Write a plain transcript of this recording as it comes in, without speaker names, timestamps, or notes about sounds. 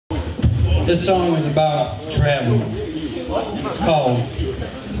This song is about traveling. It's called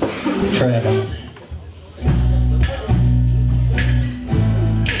Travelin.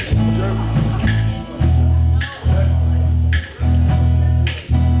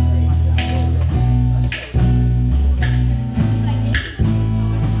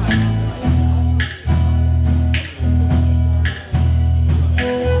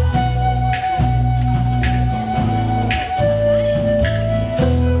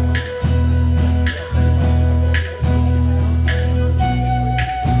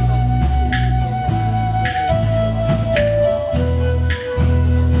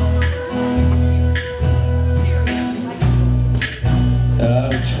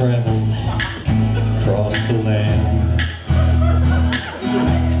 I've traveled across the land.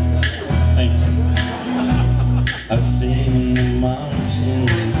 I've seen the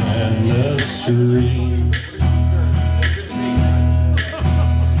mountains and the streams.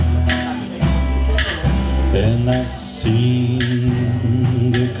 And I've seen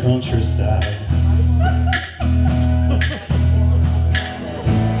the countryside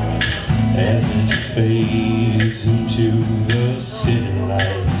as it fades into the city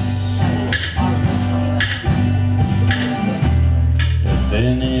lights. But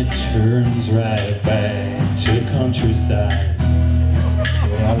then it turns right back to countryside. So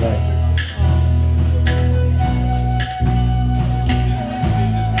I like it.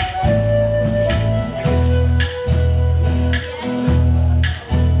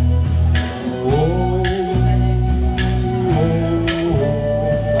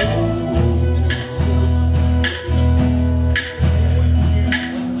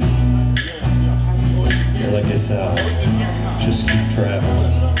 I guess I'll just keep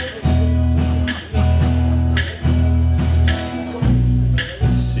traveling.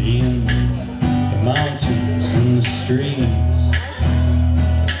 Seeing the mountains and the streams,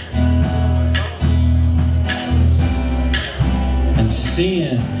 and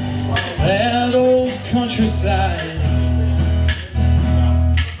seeing that old countryside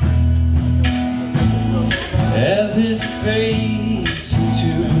as it fades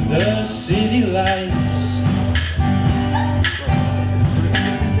into the city lights.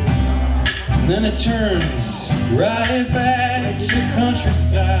 And then it turns right back to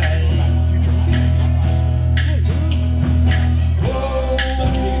countryside. Whoa,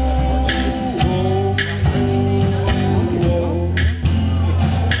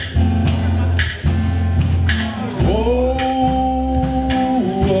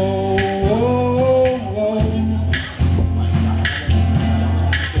 whoa, whoa, whoa, whoa.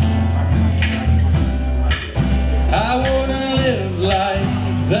 I wouldn't live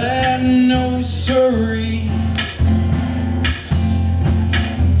like that, no sorry.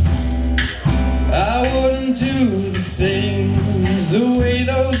 I wouldn't do the things the way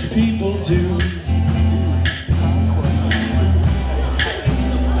those people do.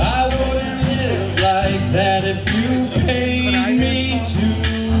 I wouldn't live like that if you paid me to.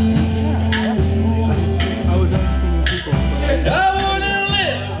 I wouldn't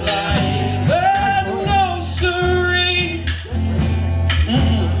live like that, no sorry.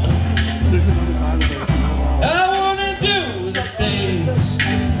 I wanna do the things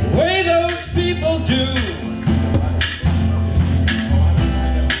the way those people do.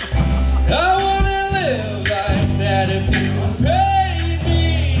 I wanna live like that if you paid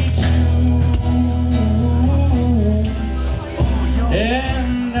me to.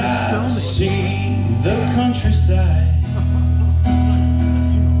 And I'll see the countryside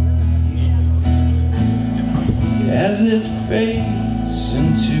as it fades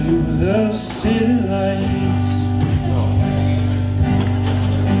into the city lights.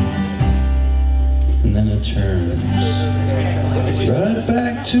 And then it turns right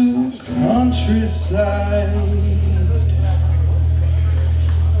back to countryside.